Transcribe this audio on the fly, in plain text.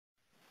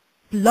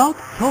Blog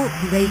Talk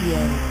Radio.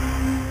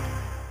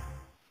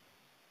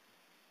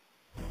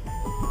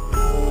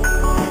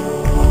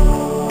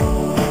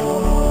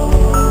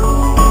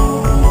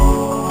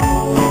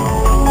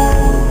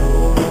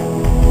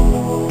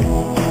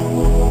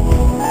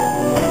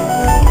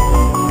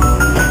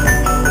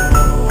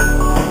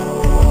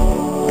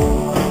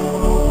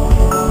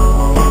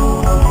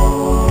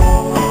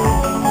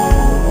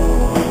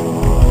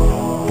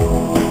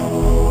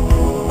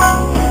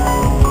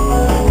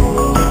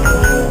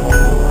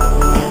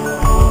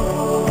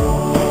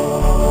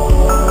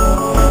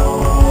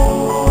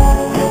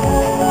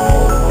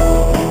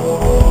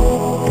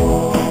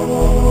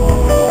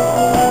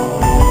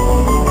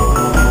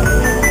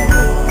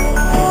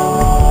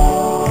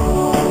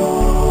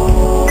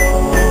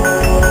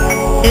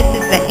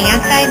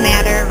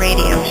 Antimatter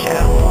radio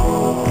show,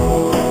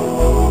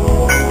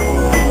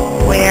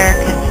 where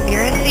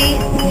conspiracy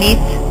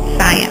meets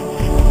science.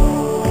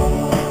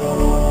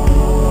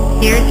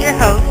 Here's your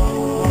host,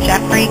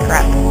 Jeffrey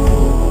Grubb.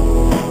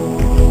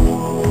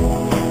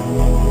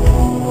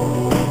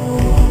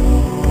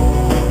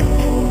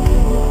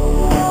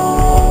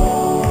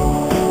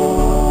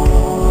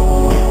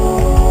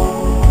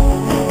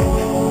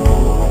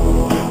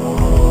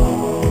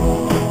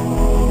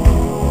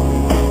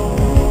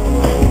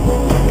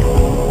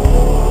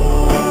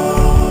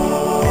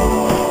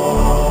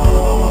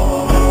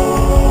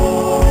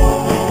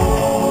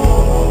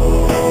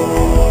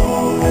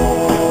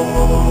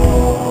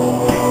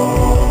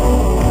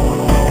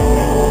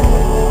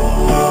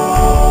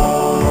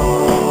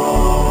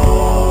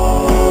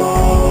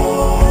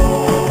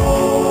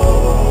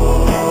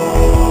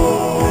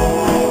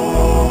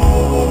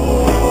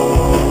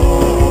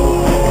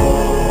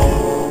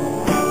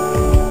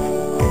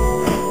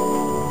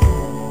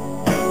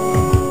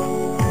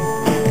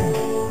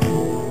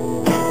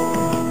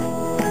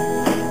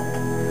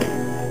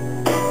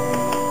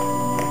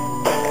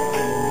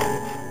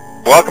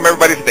 Welcome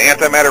everybody to the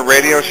Antimatter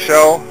radio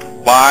show,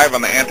 live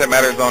on the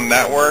Antimatter Zone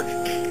Network.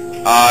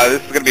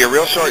 This is going to be a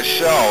real short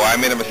show. I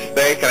made a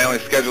mistake and I only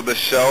scheduled this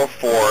show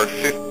for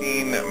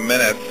 15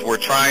 minutes. We're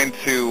trying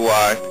to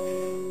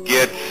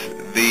get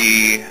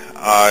the,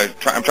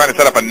 I'm trying to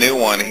set up a new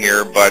one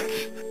here, but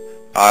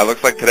it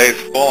looks like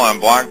today's full on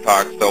Blog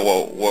Talk, so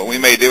what we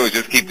may do is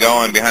just keep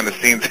going behind the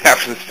scenes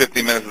after this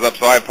 15 minutes is up,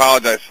 so I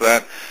apologize for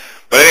that.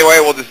 But anyway,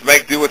 we'll just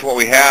make do with what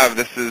we have.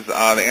 This is the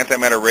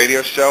Antimatter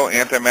Radio Show,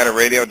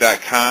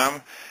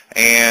 antimatterradio.com,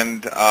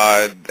 and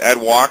Ed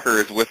Walker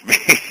is with me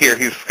here.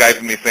 He's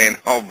Skyping me saying,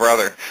 oh,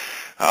 brother,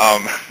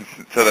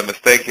 to the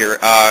mistake here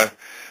that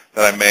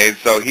I made.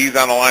 So he's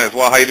on the line as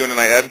well. How you doing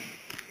tonight, Ed?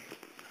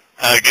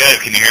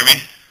 Good. Can you hear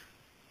me?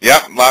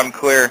 Yep, loud and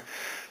clear.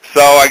 So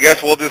I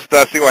guess we'll just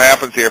see what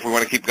happens here if we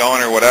want to keep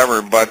going or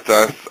whatever. But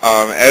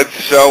Ed's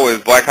show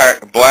is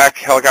Black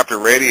Helicopter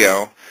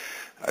Radio.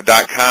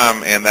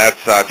 .com, and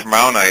that's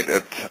tomorrow night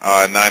at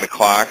 9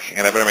 o'clock,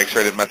 and I better make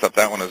sure I didn't mess up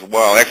that one as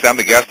well. Actually, I'm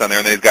the guest on there,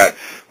 and they've got,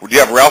 do you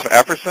have Ralph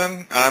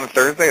Epperson on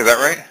Thursday, is that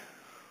right?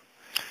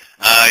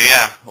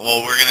 Yeah,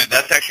 well,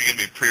 that's actually going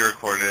to be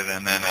pre-recorded,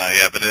 and then,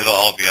 yeah, but it'll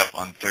all be up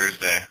on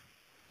Thursday.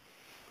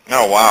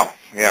 Oh, wow,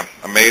 yeah,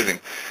 amazing.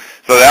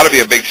 So that'll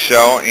be a big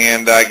show,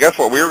 and I guess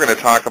what we were going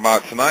to talk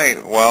about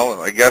tonight,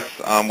 well, I guess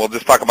we'll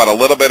just talk about a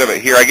little bit of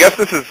it here. I guess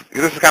this is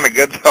kind of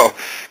good, though,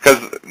 because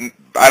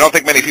I don't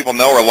think many people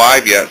know we're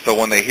live yet, so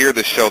when they hear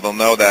this show, they'll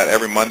know that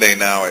every Monday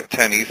now at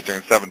 10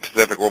 Eastern, 7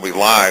 Pacific, we'll be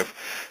live.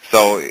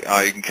 So you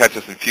can catch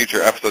us in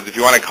future episodes. If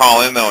you want to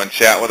call in, though, and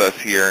chat with us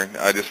here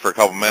just for a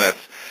couple minutes,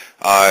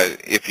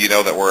 if you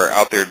know that we're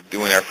out there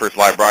doing our first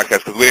live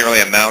broadcast, because we didn't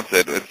really announce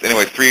it. It's,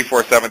 anyway,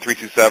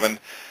 347-327-9278,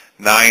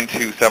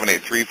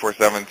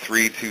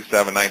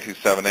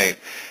 347-327-9278.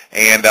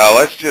 And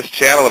let's just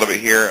chat a little bit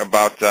here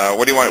about,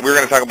 what do you want? We're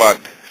going to talk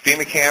about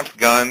FEMA camps,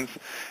 guns,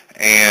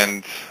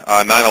 and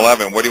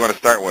 9/11. What do you want to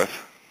start with?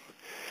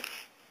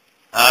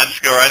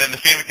 Just go right into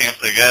FEMA camps,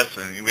 I guess.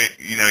 And you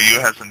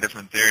have some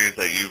different theories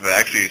that you've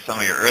actually, some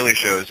of your early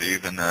shows, you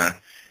even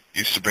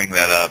used to bring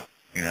that up,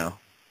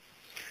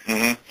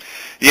 Mm-hmm.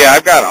 Yeah,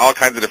 I've got all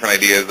kinds of different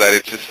ideas that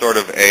it's just sort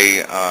of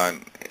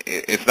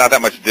it's not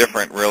that much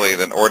different, really,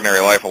 than ordinary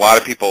life. A lot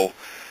of people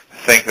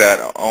think that,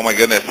 oh my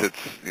goodness,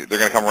 they're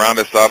going to come around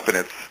us up, and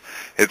it's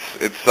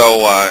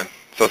so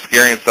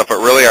scary and stuff. But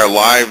really, our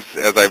lives,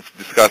 as I've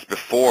discussed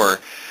before,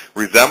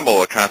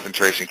 resemble a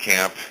concentration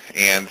camp.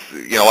 And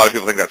a lot of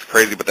people think that's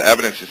crazy, but the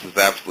evidence just is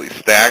absolutely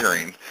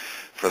staggering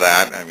for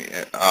that. I mean,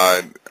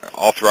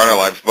 all throughout our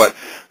lives. But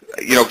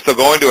so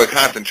going to a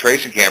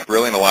concentration camp,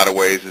 really, in a lot of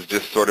ways, is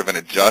just sort of an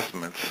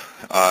adjustment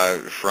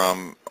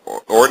from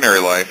ordinary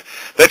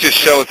life. That just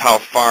shows how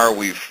far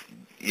we've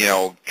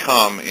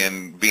come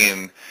in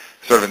being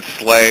sort of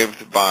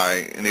enslaved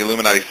in the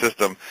Illuminati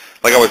system.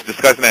 Like I was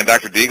discussing on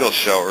Dr. Deagle's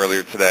show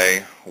earlier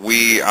today,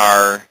 we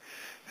are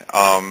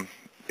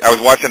I was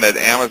watching an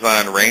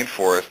Amazon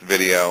rainforest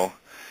video,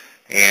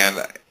 and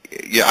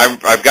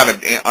I've got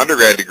an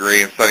undergrad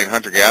degree in studying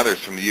hunter-gatherers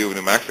from the U of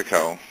New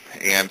Mexico,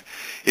 and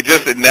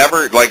it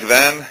never, like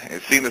then,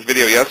 seeing this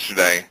video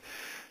yesterday,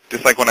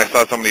 just like when I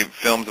saw so many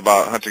films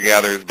about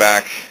hunter-gatherers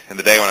back in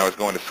the day when I was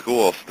going to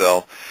school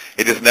still,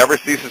 it just never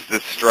ceases to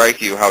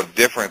strike you how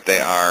different they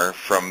are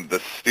from the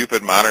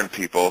stupid modern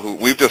people who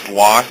we've just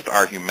lost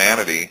our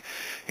humanity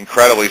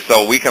incredibly,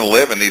 so we can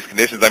live in these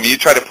conditions. I mean, you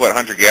try to put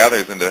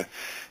hunter-gatherers into,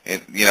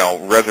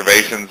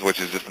 reservations, which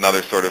is just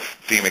another sort of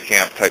FEMA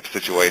camp type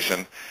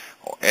situation,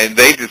 and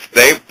they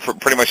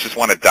pretty much just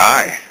want to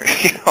die,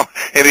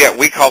 and yet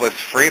we call this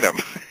freedom,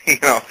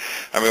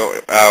 I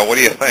mean, what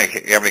do you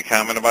think? You have any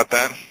comment about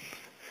that?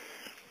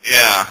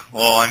 Yeah,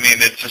 well, I mean,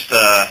 it's just,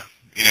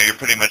 you're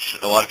pretty much,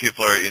 a lot of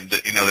people are,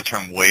 the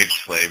term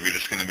wage slave. You're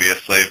just going to be a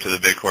slave to the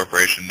big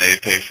corporation. They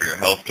pay for your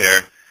health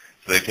care,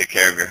 so they take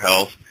care of your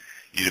health.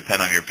 You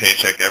depend on your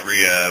paycheck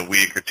every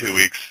week or 2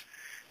 weeks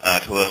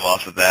to live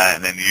off of that,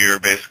 and then you're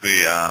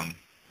basically,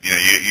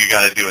 you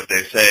got to do what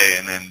they say,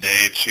 and then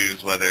they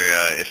choose whether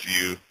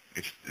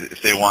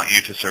if they want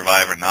you to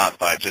survive or not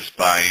by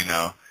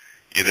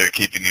either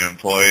keeping you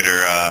employed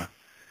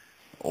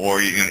or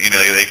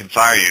they can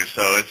fire you.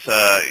 So it's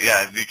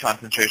the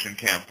concentration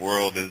camp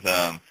world is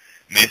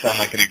may sound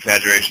like an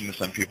exaggeration to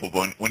some people,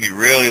 but when you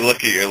really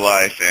look at your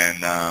life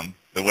and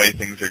the way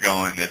things are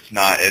going,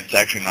 it's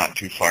actually not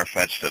too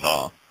far-fetched at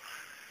all.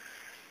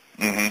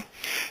 Mhm.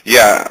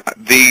 Yeah,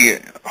 the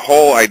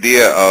whole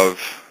idea of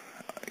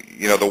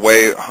the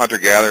way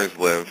hunter-gatherers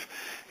live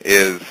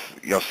is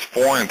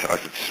foreign to us.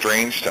 It's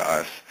strange to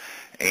us,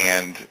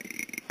 and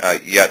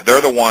yet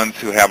they're the ones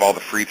who have all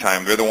the free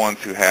time. They're the ones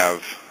who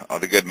have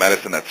the good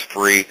medicine that's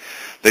free.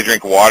 They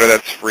drink water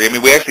that's free. I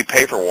mean, we actually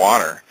pay for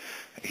water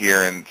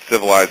here in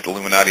civilized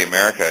Illuminati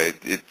America.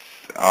 It's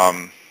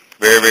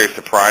very, very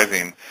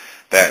surprising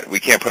that we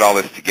can't put all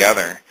this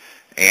together,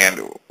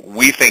 and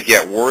we think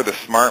yet we're the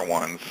smart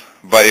ones.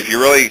 But if you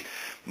really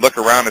look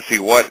around and see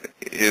what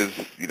is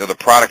the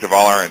product of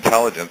all our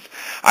intelligence,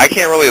 I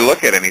can't really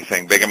look at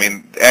anything big. I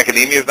mean,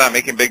 academia is not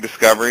making big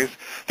discoveries.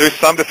 There's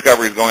some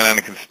discoveries going on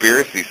in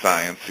conspiracy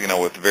science,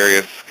 with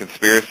various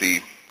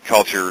conspiracy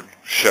culture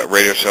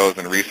radio shows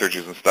and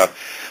researchers and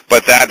stuff,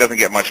 but that doesn't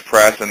get much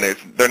press, and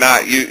they're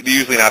not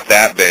usually not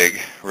that big,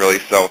 really.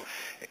 So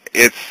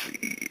it's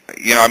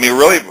I mean,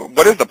 really,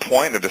 what is the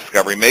point of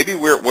discovery? Maybe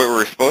what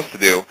we're supposed to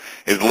do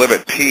is live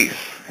at peace,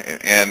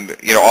 and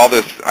all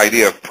this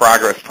idea of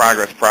progress.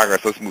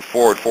 Let's move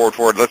forward.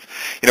 Let's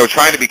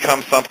trying to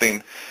become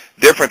something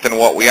different than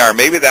what we are.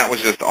 Maybe that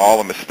was just all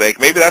a mistake.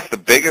 Maybe that's the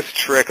biggest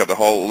trick of the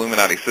whole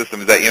Illuminati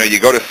system, is that you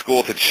go to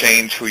school to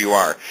change who you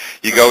are.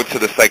 You go to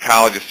the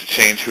psychologist to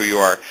change who you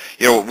are.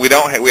 We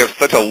have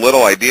such a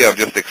little idea of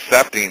just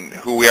accepting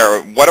who we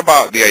are. What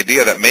about the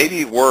idea that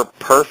maybe we're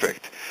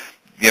perfect,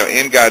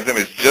 in God's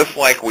image, just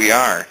like we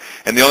are?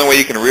 And the only way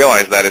you can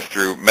realize that is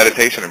through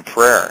meditation and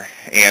prayer.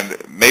 And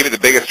maybe the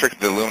biggest trick of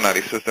the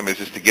Illuminati system is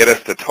just to get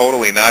us to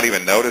totally not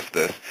even notice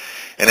this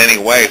in any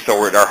way. So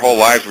our whole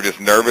lives we're just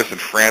nervous and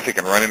frantic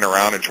and running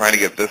around and trying to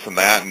get this and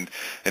that and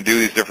do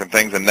these different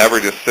things, and never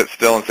just sit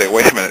still and say,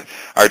 wait a minute,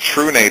 our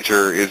true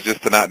nature is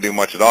just to not do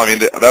much at all. I mean,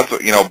 that's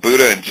what,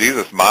 Buddha and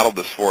Jesus modeled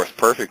this for us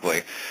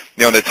perfectly.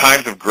 In the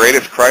times of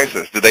greatest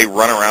crisis, did they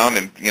run around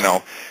and,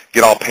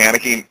 get all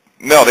panicky?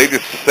 No, they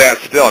just sat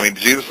still. I mean,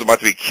 Jesus was about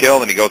to be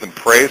killed, and he goes and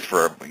prays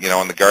for,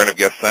 in the Garden of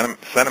Gethsemane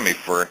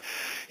for,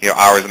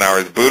 hours and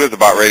hours. Buddha's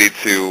about ready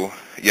to,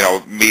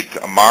 meet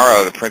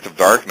Amara, the Prince of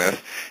Darkness,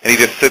 and he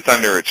just sits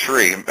under a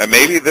tree. And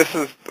maybe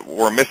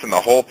we're missing the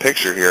whole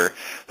picture here,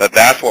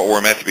 that's what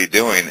we're meant to be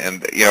doing.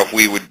 And, if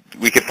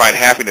we could find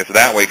happiness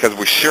that way, because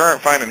we sure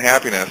aren't finding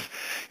happiness,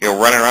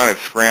 running around and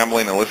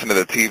scrambling and listening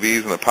to the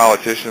TVs and the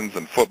politicians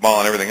and football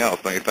and everything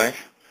else, don't you think?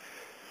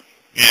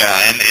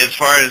 Yeah, and as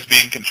far as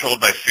being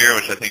controlled by fear,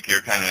 which I think you're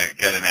kind of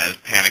getting at, is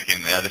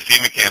panicking, the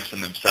FEMA camps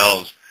in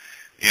themselves,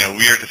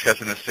 we were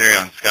discussing this theory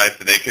on Skype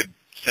that they could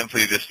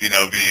simply just, be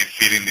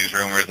feeding these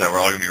rumors that we're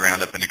all going to be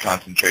rounded up into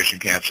concentration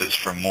camps just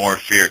for more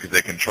fear, because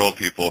they control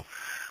people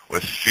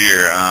with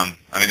fear. I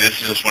mean, this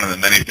is just one of the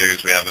many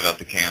theories we have about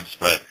the camps,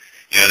 but,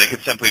 they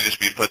could simply just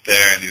be put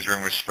there and these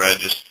rumors spread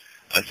just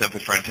simply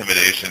for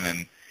intimidation.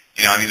 And,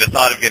 I mean, the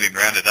thought of getting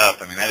rounded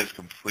up, I mean, that is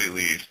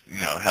completely,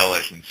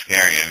 hellish and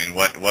scary. I mean,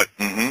 what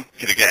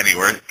could it get any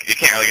worse? It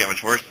can't really get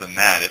much worse than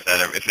that if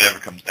it ever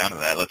comes down to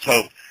that. Let's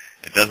hope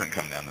it doesn't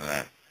come down to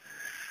that.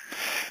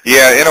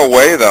 Yeah, in a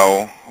way,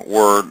 though,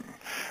 we're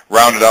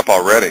rounded up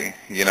already.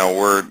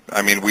 The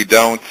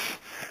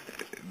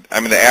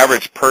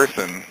average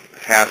person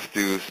has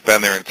to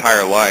spend their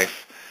entire life.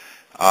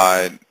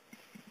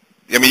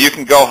 You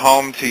can go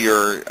home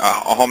to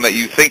a home that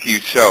you think you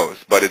chose,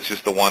 but it's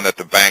just the one that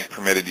the bank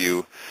permitted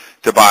you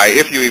to buy,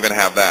 if you even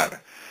have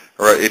that.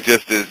 Or it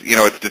just is,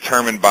 it's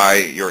determined by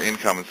your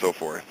income and so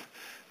forth,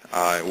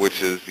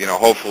 which is,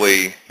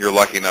 hopefully you're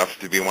lucky enough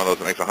to be one of those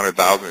that makes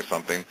 $100,000 or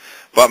something.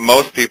 But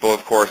most people,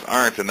 of course,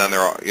 aren't, and then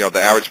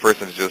the average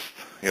person is just,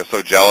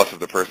 so jealous of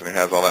the person who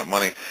has all that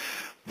money.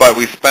 But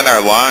we spend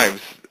our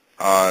lives,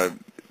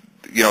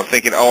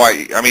 thinking,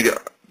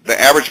 the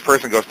average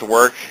person goes to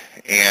work,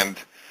 and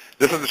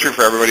this isn't true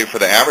for everybody. For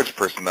the average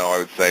person, though, I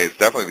would say it's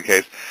definitely the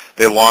case.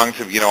 They long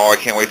to, I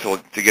can't wait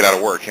to get out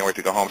of work, can't wait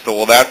to go home.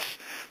 So, that's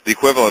the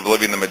equivalent of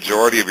living the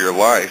majority of your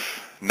life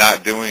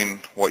not doing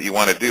what you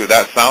want to do.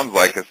 That sounds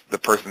like it's the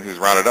person who's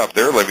rounded up.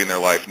 They're living their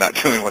life not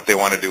doing what they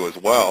want to do as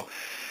well.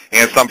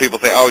 And some people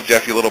say, oh,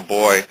 Jeff, you little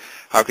boy,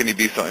 how can you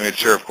be so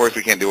immature? Of course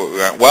we can't do what we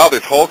want. Well,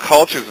 there's whole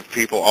cultures of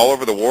people all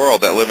over the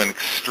world that live in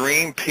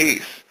extreme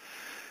peace,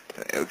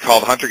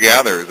 called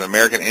hunter-gatherers,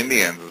 American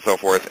Indians and so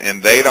forth,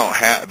 and they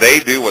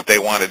do what they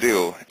want to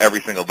do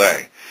every single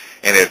day.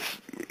 And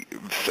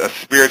it's a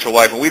spiritual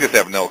life, and we just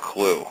have no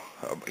clue,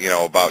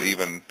 about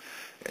even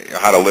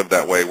how to live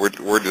that way.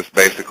 We're just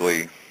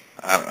basically,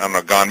 I'm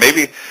not gone.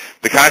 Maybe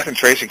the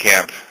concentration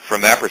camp,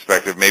 from that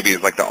perspective, maybe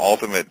is like the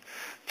ultimate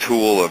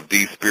tool of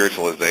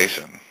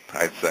despiritualization,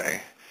 I'd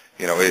say.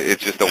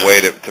 It's just a way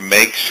to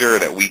make sure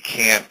that we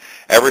can't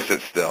ever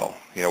sit still.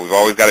 We've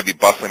always got to be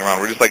bustling around.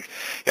 We're just like,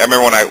 I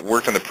remember when I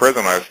worked in the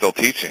prison when I was still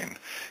teaching,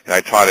 and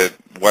I taught at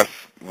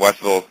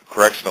Westville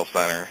Correctional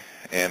Center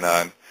in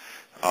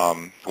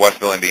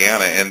Westville,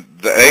 Indiana, and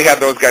they had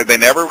those guys. They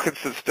never could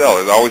sit still.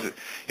 There's always,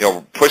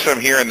 pushing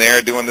them here and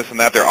there, doing this and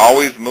that. They're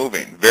always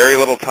moving. Very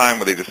little time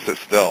where they just sit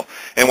still.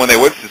 And when they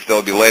would sit still,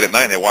 it'd be late at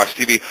night, and they watch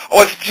TV.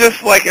 Oh, it's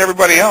just like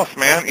everybody else,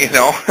 man.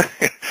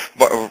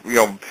 But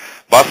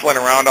bustling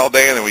around all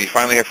day, and then when you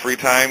finally have free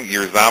time,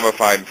 you're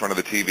zombified in front of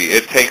the TV.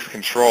 It takes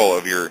control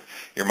of your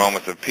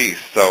moments of peace.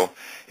 So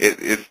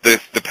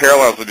the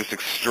parallels are just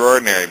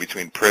extraordinary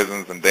between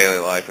prisons and daily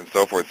life and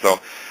so forth. So,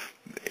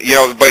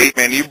 but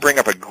man, you bring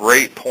up a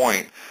great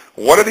point.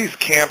 What are these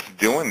camps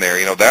doing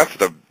there? That's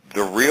the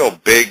real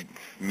big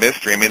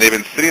mystery. I mean, they've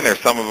been sitting there,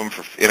 some of them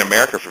in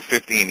America for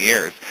 15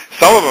 years.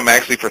 Some of them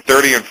actually for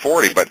 30 and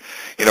 40. But,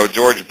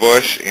 George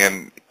Bush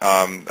and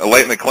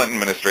late in the Clinton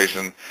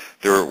administration,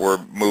 there were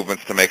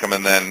movements to make them.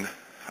 And then,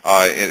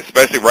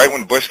 especially right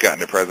when Bush got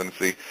into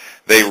presidency,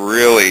 they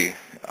really,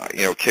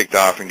 kicked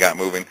off and got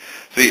moving.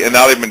 See, and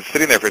now they've been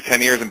sitting there for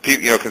 10 years, and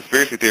people,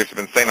 conspiracy theorists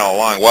have been saying all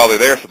along, well, they're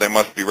there, so they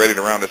must be ready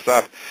to round us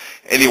up.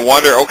 And you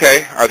wonder,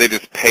 okay, are they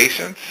just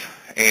patient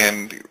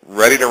and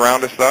ready to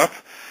round us up,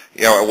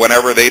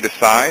 whenever they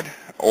decide?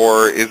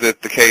 Or is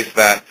it the case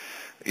that,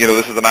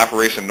 this is an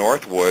Operation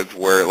Northwoods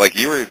where, like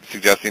you were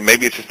suggesting,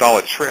 maybe it's just all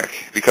a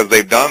trick because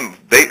they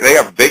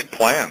have big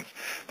plans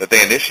that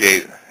they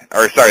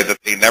that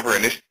they never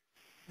initiate.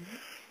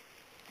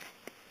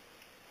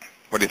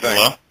 What do you think?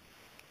 Hello?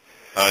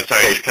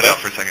 Sorry, you cut out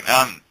for a second.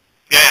 Yeah,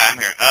 I'm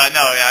here.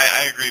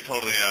 I agree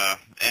totally.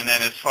 And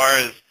then as far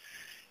as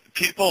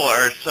people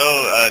are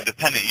so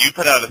dependent, you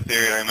put out a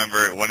theory, I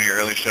remember one of your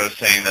early shows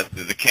saying that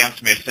the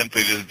camps may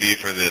simply just be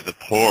for the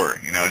poor,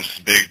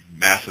 just big,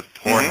 massive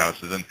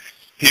poorhouses. And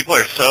people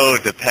are so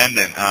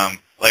dependent.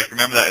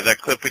 Remember that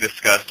clip we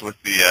discussed with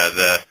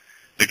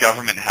the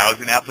government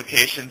housing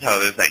applications, how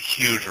there's that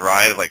huge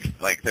riot of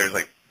like there's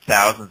like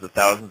thousands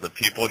of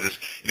people just,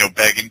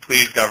 begging,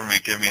 please,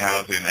 government, give me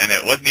housing. And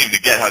it wasn't even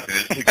to get housing,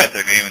 it was to get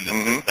their name in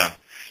the system.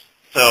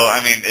 So,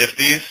 I mean,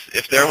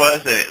 if there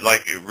was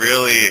a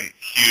really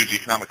huge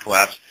economic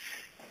collapse,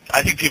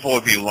 I think people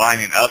would be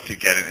lining up to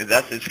get it.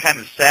 It's kind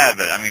of sad,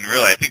 but, I mean,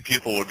 really, I think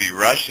people would be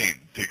rushing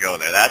to go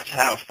there. That's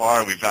how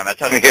far we've gone. That's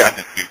how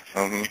dependent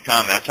we've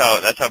become. That's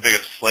how big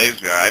of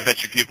slaves we are. I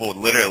bet you people would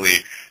literally,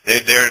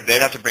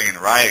 they'd have to bring in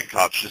riot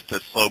cops just to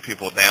slow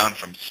people down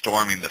from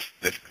storming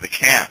the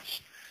camps.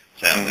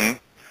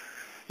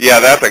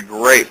 Yeah, that's a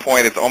great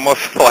point. It's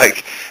almost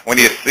like when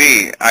you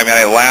see, I mean,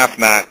 I laugh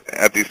not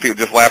at these people,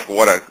 just laugh at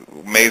what a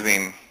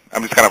amazing,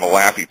 I'm just kind of a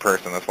laughy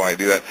person, that's why I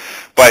do that.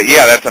 But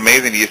yeah, that's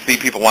amazing. You see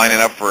people lining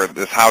up for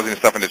this housing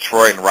stuff in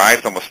Detroit, and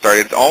riots almost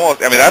started. It's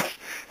almost, I mean, that's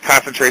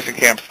concentration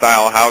camp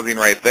style housing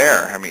right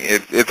there. I mean,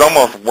 it's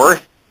almost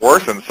worse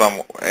in some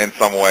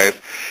ways.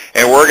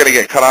 And we're going to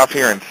get cut off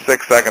here in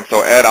 6 seconds.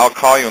 So Ed, I'll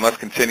call you and let's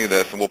continue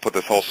this, and we'll put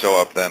this whole show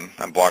up then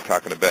on Blog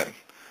Talk in a bit.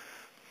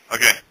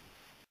 Okay.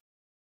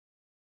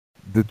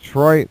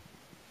 Detroit,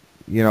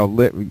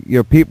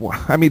 people.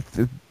 I mean,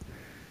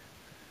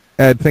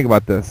 Ed, think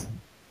about this.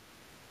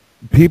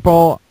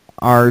 People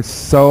are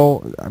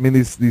so. I mean,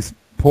 these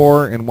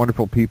poor and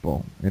wonderful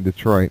people in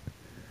Detroit,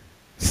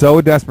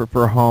 so desperate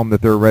for a home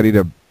that they're ready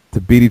to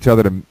beat each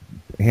other to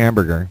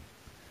hamburger.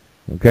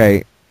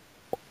 Okay,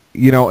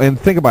 and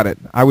think about it.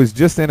 I was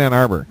just in Ann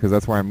Arbor because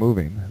that's where I'm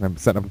moving, and I'm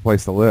setting up a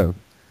place to live.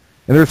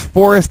 And there's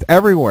forest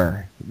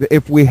everywhere.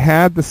 If we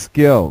had the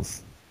skills.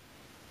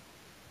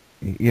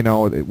 We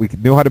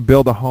knew how to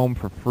build a home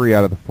for free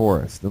out of the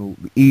forest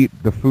and eat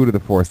the food of the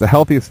forest, the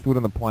healthiest food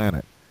on the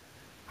planet.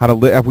 How to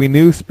live? If we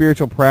knew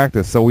spiritual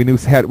practice, so we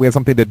had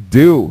something to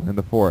do in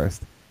the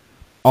forest.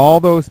 All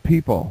those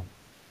people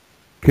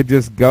could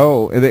just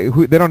go. They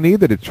don't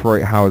need the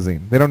Detroit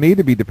housing. They don't need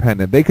to be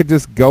dependent. They could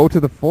just go to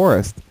the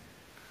forest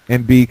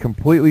and be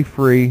completely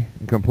free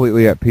and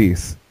completely at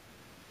peace.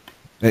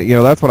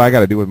 That's what I got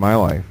to do with my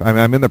life. I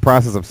mean, I'm in the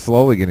process of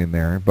slowly getting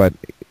there, but.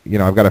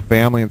 I've got a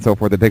family and so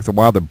forth. It takes a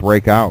while to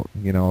break out,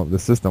 the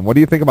system. What do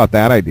you think about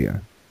that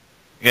idea?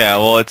 Yeah,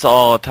 well, it's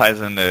all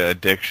ties into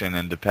addiction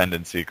and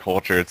dependency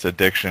culture. It's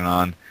addiction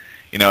on,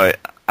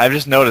 I've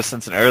just noticed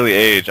since an early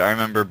age, I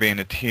remember being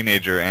a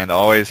teenager and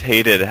always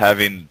hated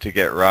having to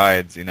get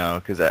rides,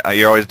 because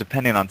you're always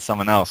depending on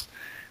someone else.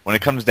 when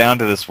it comes down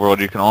to this world,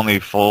 you can only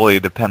fully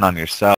depend on yourself.